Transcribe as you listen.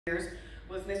years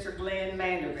was Mr. Glenn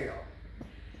Manderville.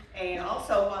 And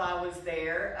also while I was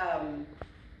there,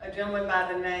 a gentleman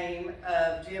by the name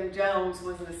of Jim Jones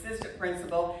was an assistant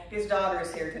principal. His daughter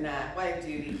is here tonight. Wave,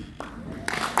 Judy.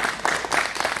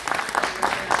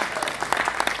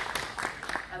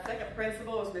 Our second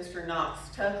principal was Mr.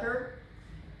 Knox Tucker,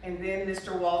 and then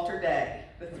Mr. Walter Day.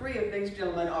 The three of these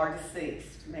gentlemen are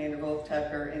deceased, Manderville,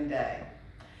 Tucker, and Day.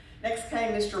 Next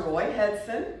came Mr. Roy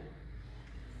Hudson.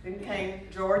 Then came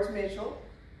George Mitchell.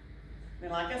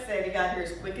 Then, like I said, he got here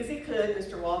as quick as he could.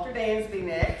 Mr. Walter Dansby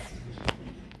next.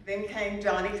 Then came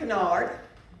Johnny Kennard.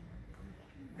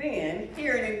 Then,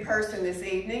 here and in person this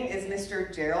evening is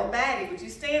Mr. Gerald Batty. Would you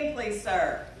stand, please,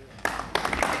 sir? Thank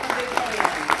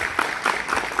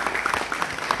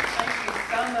you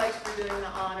so much for doing the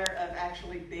honor of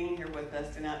actually being here with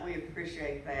us tonight. We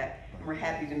appreciate that, and we're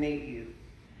happy to meet you.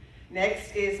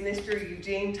 Next is Mr.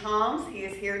 Eugene Toms. He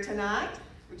is here tonight.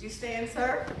 Would you stand,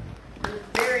 sir? We're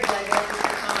very glad to have Mr.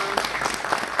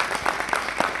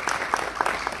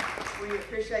 Toms. We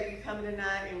appreciate you coming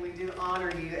tonight, and we do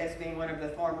honor you as being one of the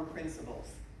former principals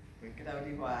at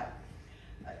ODWAA.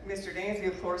 Mr. Dansby,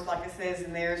 of course, like it says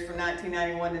in there, is from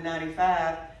 1991 to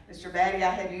 95. Mr. Batty, I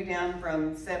had you down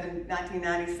from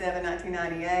 1997,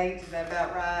 1998. Is that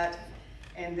about right?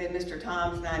 And then Mr.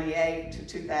 Toms, 98 to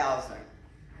 2000.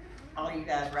 All you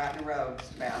guys right in a row,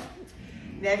 just about.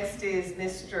 Next is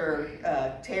Mr.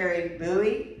 Terry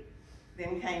Bowie.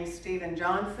 Then came Stephen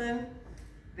Johnson.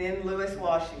 Then Lewis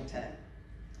Washington.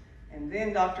 And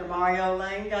then Dr. Mario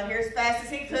Lane got here as fast as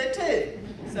he could too.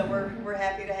 So we're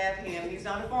happy to have him. He's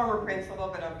not a former principal,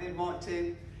 but I did want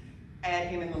to add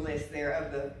him in the list there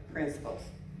of the principals.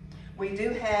 We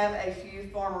do have a few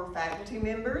former faculty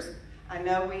members. I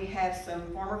know we have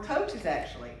some former coaches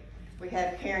actually. We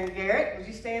have Karen Garrett. Would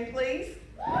you stand, please?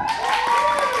 Tell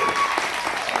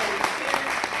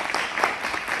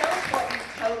us what you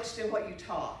coached and what you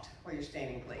taught while you're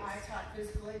standing, please. I taught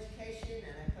physical education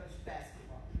and I coached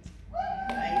basketball.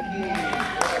 Thank you.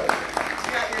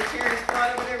 You got your chair squad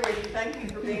over there with you. Thank you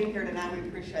for being here tonight. We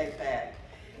appreciate that.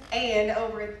 And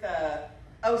over at the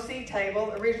OC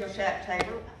table, original SHAP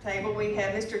table, we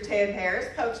have Mr. Ted Harris,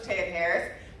 Coach Ted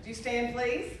Harris. Would you stand,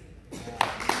 please? Tell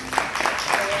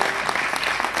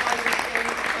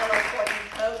us what you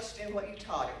coached and what you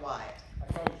taught at Wyatt. I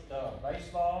coached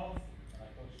baseball, I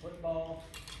coached football,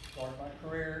 started my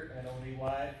career at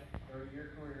ODWAA, 30-year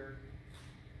career.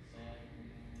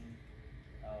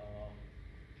 And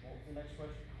what was the next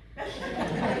question?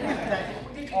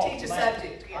 Did you teach a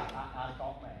subject? I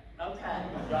taught math. Okay.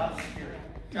 Job security.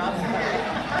 Job security.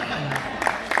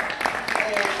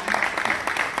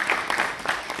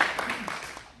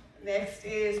 Next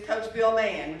is Coach Bill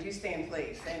Mann. Would you stand,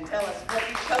 please, and tell us what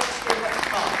you coached and what you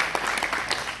taught?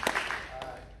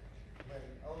 When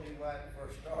ODWAA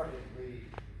first started, we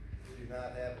did not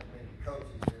have as many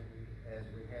coaches as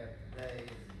we have today in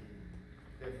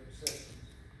the different systems.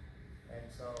 And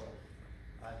so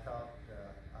I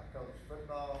coached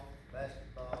football,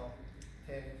 basketball,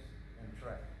 tennis, and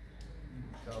track.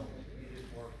 So you just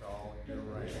worked all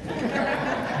year-round.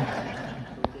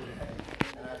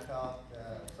 And I taught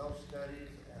social studies,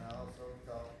 and I also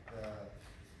taught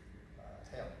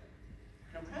health.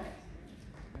 Okay.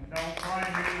 And don't try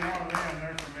and get one of them,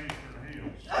 they're from Eastern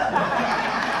Hills.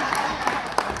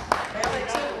 Well,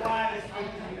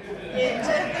 it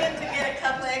took them to get a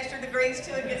couple of extra degrees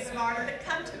too and get smarter to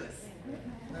come to us.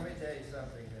 Let me tell you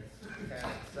something that's kind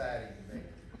of exciting to me.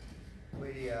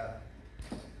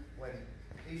 When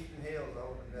Eastern Hills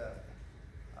opened up,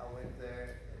 I went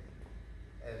there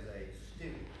as a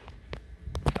student.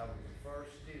 I was the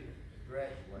first student to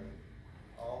graduate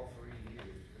all 3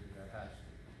 years through that high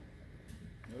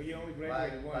school. No, you only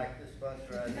graduated one. Like this bunch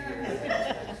right here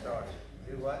that started.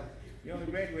 Do what? You only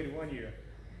graduated 1 year.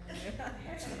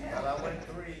 Well, I went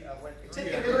three. It took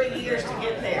you 3 years to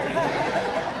get there.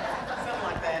 Something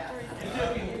like that.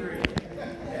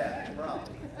 Yeah,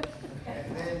 probably.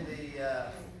 And then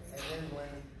when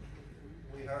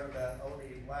we heard about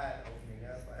ODWAA opening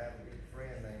up, I have a good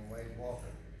friend named Wade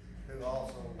Walker, who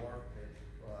also worked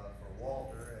for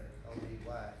Walter at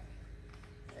ODWAA.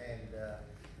 And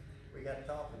we got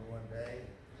talking one day.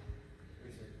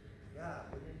 We said, God,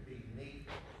 wouldn't it be neat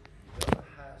to go to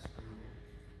high school,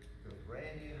 to a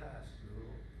brand new high school,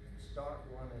 and start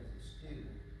one as a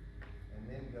student, and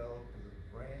then go to the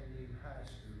brand new high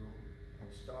school and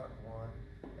start one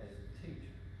as a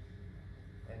teacher.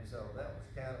 And so that was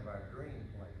kind of our dream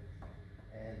plan.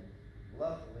 And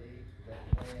luckily, that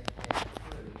plan came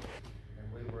true, and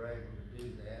we were able to do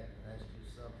that, and that's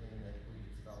just something that we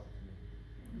just thought to do.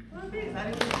 Well, it is. I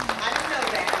didn't know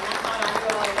that, and I thought I knew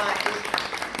all about it.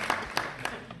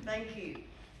 Thank you.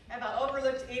 Have I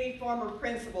overlooked any former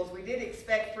principals? We did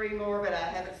expect 3 more, but I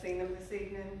haven't seen them this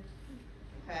evening.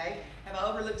 Okay. Have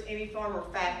I overlooked any former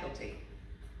faculty?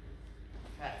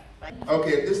 Okay. Thank you.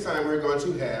 Okay, at this time we're going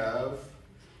to have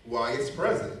Wyatt's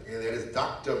president, and that is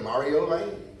Dr. Mario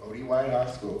Lane, ODWAA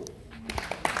High School.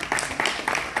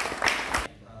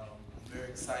 I'm very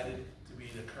excited to be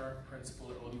the current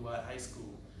principal at ODWAA High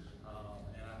School.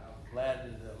 And I'm glad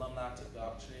that the alumni took the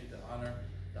opportunity to honor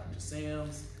Dr.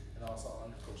 Sims and also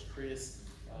honor Coach Criss,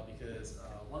 because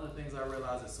one of the things I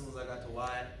realized as soon as I got to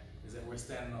Wyatt is that we're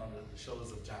standing on the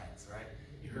shoulders of giants, right?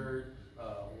 You heard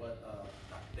what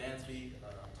Dr. Dansby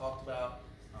talked about,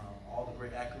 all the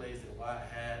great accolades that Wyatt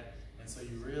had, and so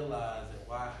you realize that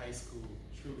Wyatt High School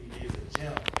truly is a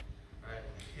gem, right?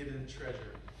 A hidden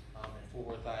treasure in Fort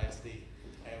Worth ISD.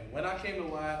 And when I came to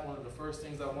Wyatt, one of the first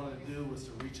things I wanted to do was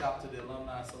to reach out to the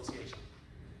Alumni Association,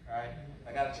 right?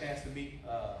 I got a chance to meet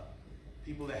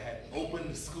people that had opened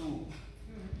the school.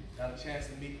 Got a chance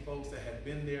to meet folks that had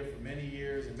been there for many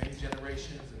years and many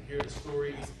generations and hear the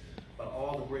stories about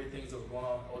all the great things that were going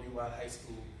on at ODWAA High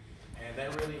School. And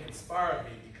that really inspired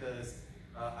me because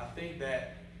I think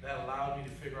that allowed me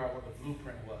to figure out what the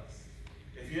blueprint was.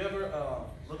 If you ever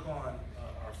look on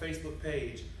our Facebook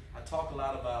page, I talk a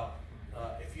lot about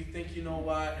if you think you know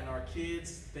why and our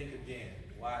kids, think again.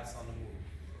 Why it's on the move.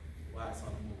 Why it's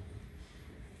on the move.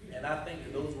 And I think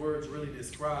that those words really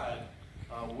describe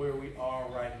where we are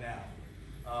right now.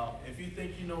 If you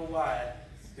think you know why,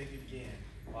 think again.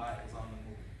 Why it's on the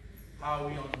move. How are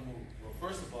we on the move? Well,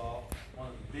 first of all, one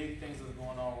of the big things that's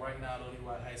going on right now at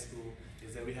ODWAA High School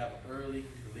is that we have an early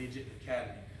collegiate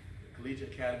academy. The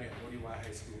Collegiate Academy at ODWAA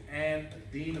High School. And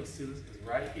the Dean of Students is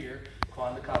right here,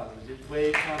 Quanda Collins. Just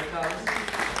wave, Quanda Collins.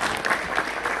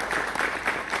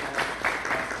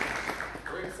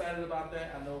 Very excited about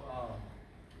that. I know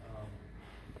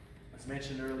as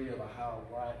mentioned earlier about how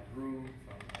Wyatt grew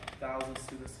from 1,000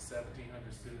 students to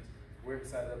 1,700 students. We're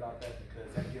excited about that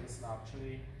because that gives us an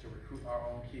opportunity to recruit our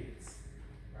own kids.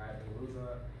 Right? We're losing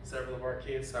several of our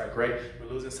kids. Sorry, great.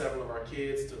 We're losing several of our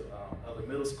kids to other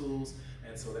middle schools,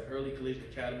 and so the early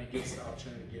collegiate academy gives us the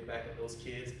opportunity to get back at those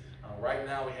kids. Right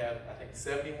now we have, I think,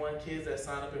 71 kids that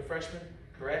sign up in freshmen,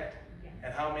 correct? Yes.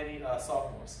 And how many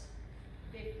sophomores?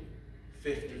 50.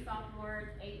 50 sophomores,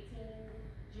 18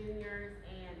 juniors,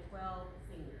 and 12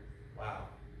 seniors. Wow,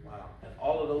 wow. And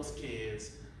all of those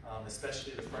kids,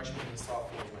 especially the freshmen and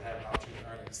sophomores, will have an opportunity to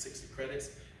earn 60 credits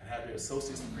and have their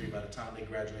associate's degree by the time they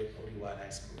graduate ODWAA High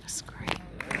School. That's great.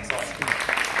 That's awesome.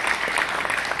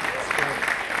 That's great.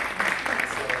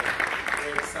 So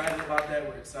we're excited about that.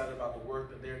 We're excited about the work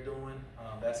that they're doing.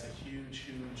 That's a huge,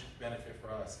 huge benefit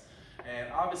for us.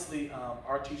 And obviously,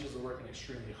 our teachers are working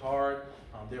extremely hard.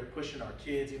 They're pushing our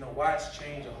kids. You know, Wyatt's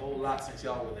changed a whole lot since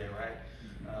y'all were there, right?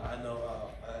 I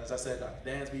know, as I said, Dr.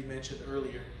 Dansby mentioned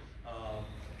earlier,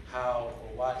 how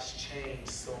Wyatt's changed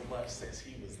so much since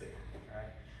he was there,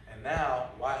 right? And now,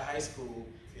 Wyatt High School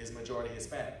is majority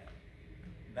Hispanic.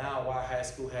 Now, Wyatt High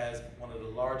School has one of the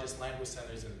largest language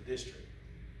centers in the district,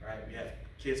 right? We have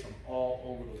kids from all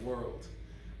over the world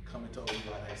coming to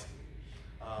ODWAA High School.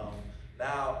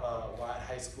 Now, Wyatt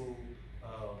High School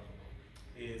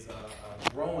is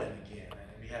growing again,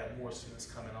 and we have more students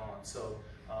coming on. So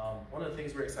one of the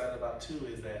things we're excited about too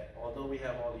is that although we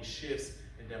have all these shifts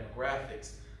in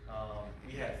demographics,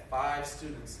 we had 5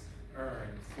 students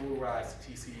earn full rides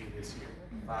to TCU this year.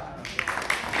 5.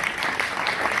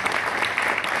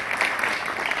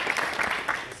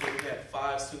 And so we had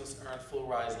 5 students earn full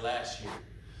rides last year.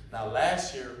 Now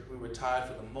last year we were tied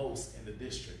for the most in the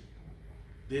district.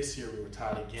 This year we were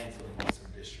tied again for the most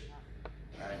in the district,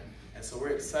 right? And so we're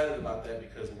excited about that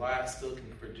because Wyatt still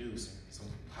can produce some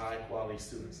high quality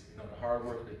students. You know, the hard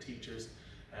work of the teachers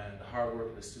and the hard work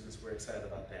of the students, we're excited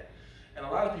about that. And a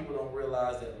lot of people don't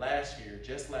realize that last year,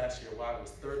 just last year, Wyatt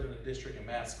was 3rd in the district in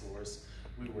math scores.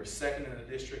 We were 2nd in the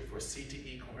district for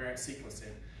CTE, coherent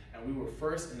sequencing, and we were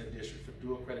 1st in the district for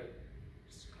dual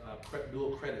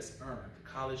credits earned,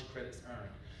 college credits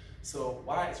earned. So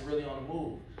Wyatt's really on the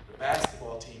move. The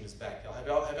basketball team is back. Have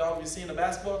y'all been seeing the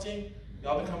basketball team?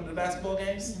 Y'all been coming to the basketball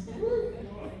games?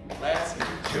 Last year,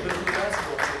 give it to the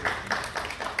basketball team.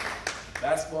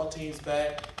 Basketball team's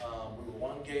back. We were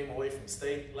 1 game away from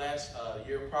state last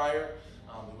year prior.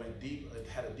 We went deep,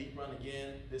 had a deep run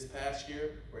again this past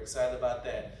year. We're excited about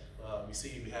that. We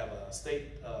have a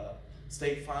state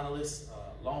finalist,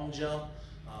 long jump.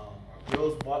 Our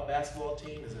girls basketball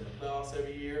team is in the playoffs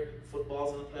every year.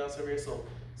 Football's in the playoffs every year.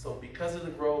 So because of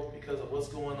the growth, because of what's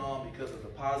going on, because of the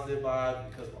positive vibe,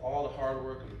 because of all the hard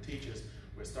work of the teachers,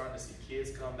 we're starting to see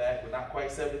kids come back. We're not quite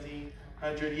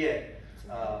 1,700 yet,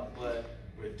 but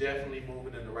we're definitely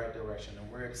moving in the right direction,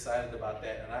 and we're excited about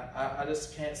that. And I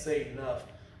just can't say enough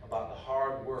about the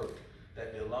hard work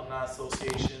that the Alumni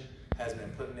Association has been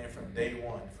putting in from day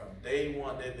one. From day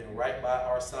one, they've been right by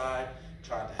our side,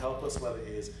 trying to help us, whether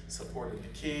it's supporting the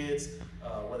kids,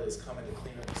 whether it's coming to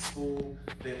clean up the school.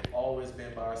 They've always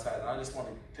been by our side. And I just want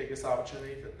to take this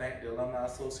opportunity to thank the Alumni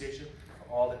Association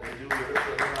for all that they do with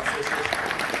the Alumni Association.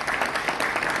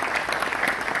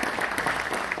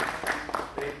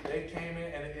 They came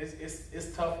in, and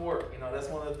it's tough work. You know, that's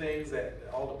one of the things that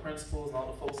all the principals and all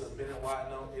the folks that have been in White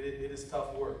know. It is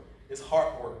tough work. It's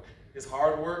hard work. It's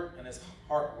hard work, and it's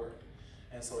hard work.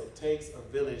 And so it takes a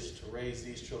village to raise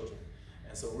these children.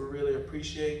 And so we really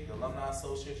appreciate the Alumni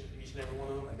Association, each and every one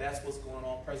of them, and that's what's going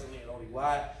on presently in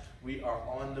ODWAA. We are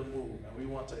on the move, and we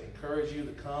want to encourage you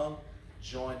to come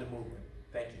join the movement.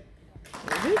 Thank you.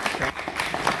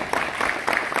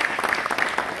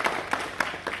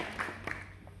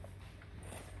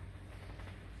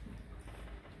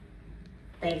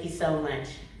 Thank you so much.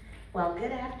 Well,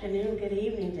 good afternoon, good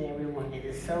evening to everyone. It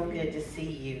is so good to see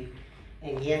you.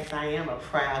 And yes, I am a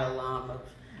proud alum of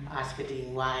Oscar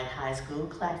Dean White High School,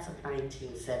 class of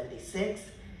 1976.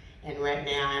 And right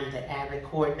now I'm the AVID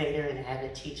coordinator and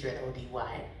AVID teacher at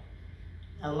ODWAA,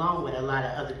 along with a lot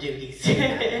of other duties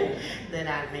that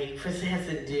I may possess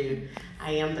and do.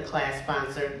 I am the class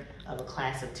sponsor of a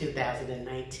class of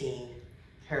 2019.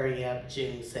 Hurry up,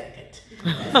 June 2nd.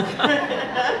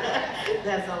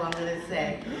 That's all I'm gonna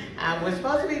say. We're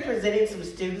supposed to be presenting some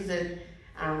students that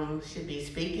should be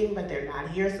speaking, but they're not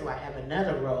here, so I have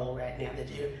another role right now to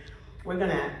do. We're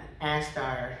gonna ask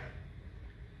our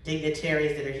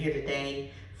dignitaries that are here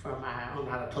today from on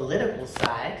our political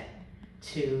side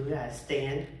to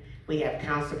stand. We have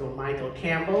Constable Michael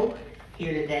Campbell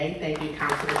here today. Thank you,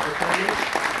 Constable, for coming.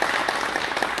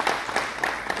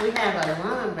 We have an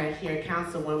alum right here,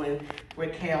 Councilwoman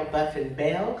Raquel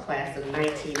Buffin-Bell, class of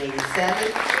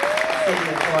 1987, City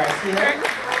of Forest Hill.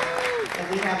 And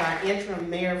we have our interim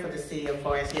mayor for the City of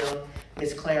Forest Hill,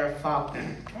 Ms. Clara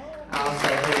Faulkner, also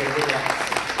here with us.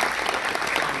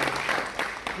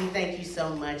 We thank you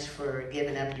so much for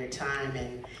giving up your time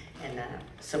and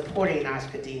supporting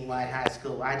Oscar Dean White High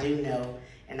School. I do know,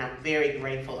 and I'm very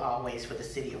grateful always for the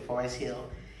City of Forest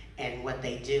Hill and what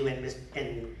they do, and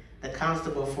the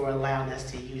constable for allowing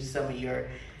us to use some of your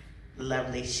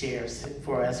lovely sheriffs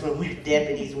for us when we're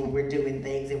deputies, when we're doing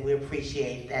things, and we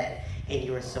appreciate that and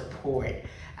your support.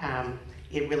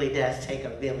 It really does take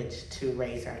a village to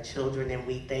raise our children, and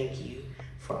we thank you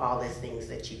for all these things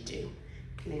that you do.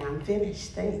 Now I'm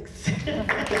finished, thanks. Thanks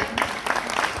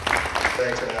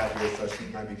for the idea, so she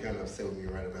might be kind of upset with me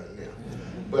right about now.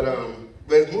 But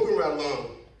moving right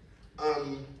along,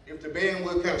 if the band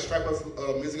would kind of strike us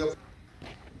music up.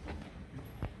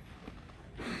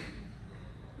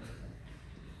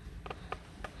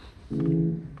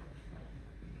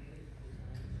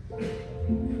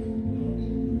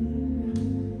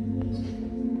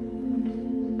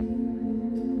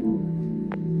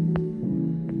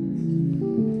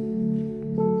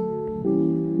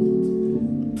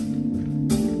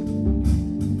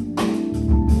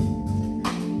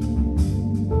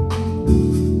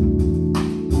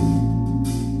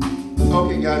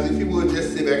 Okay, guys, if you would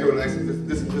just sit back and relax and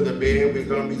listen to the band. We're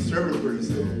going to be serving pretty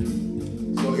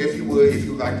soon. So if you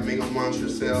would like to mingle amongst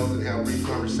yourselves and have a brief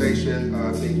conversation,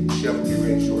 I think Chef will be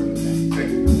ready shortly.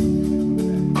 Thank you.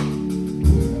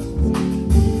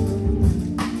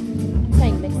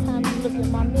 Hey, next time you look at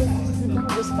my messages and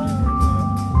don't respond.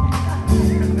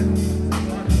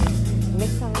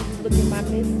 Next time you look at my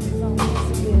messages on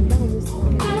Instagram and don't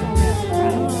respond.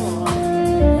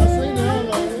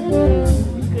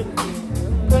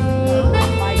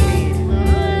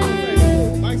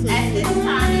 At this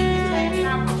time, you can take the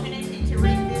opportunity to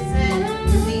revisit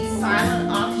the silent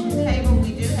auction table.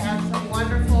 We do have some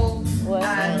wonderful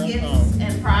gifts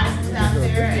and prizes out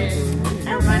there, and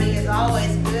our money is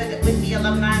always good with the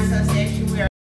Alumni Association.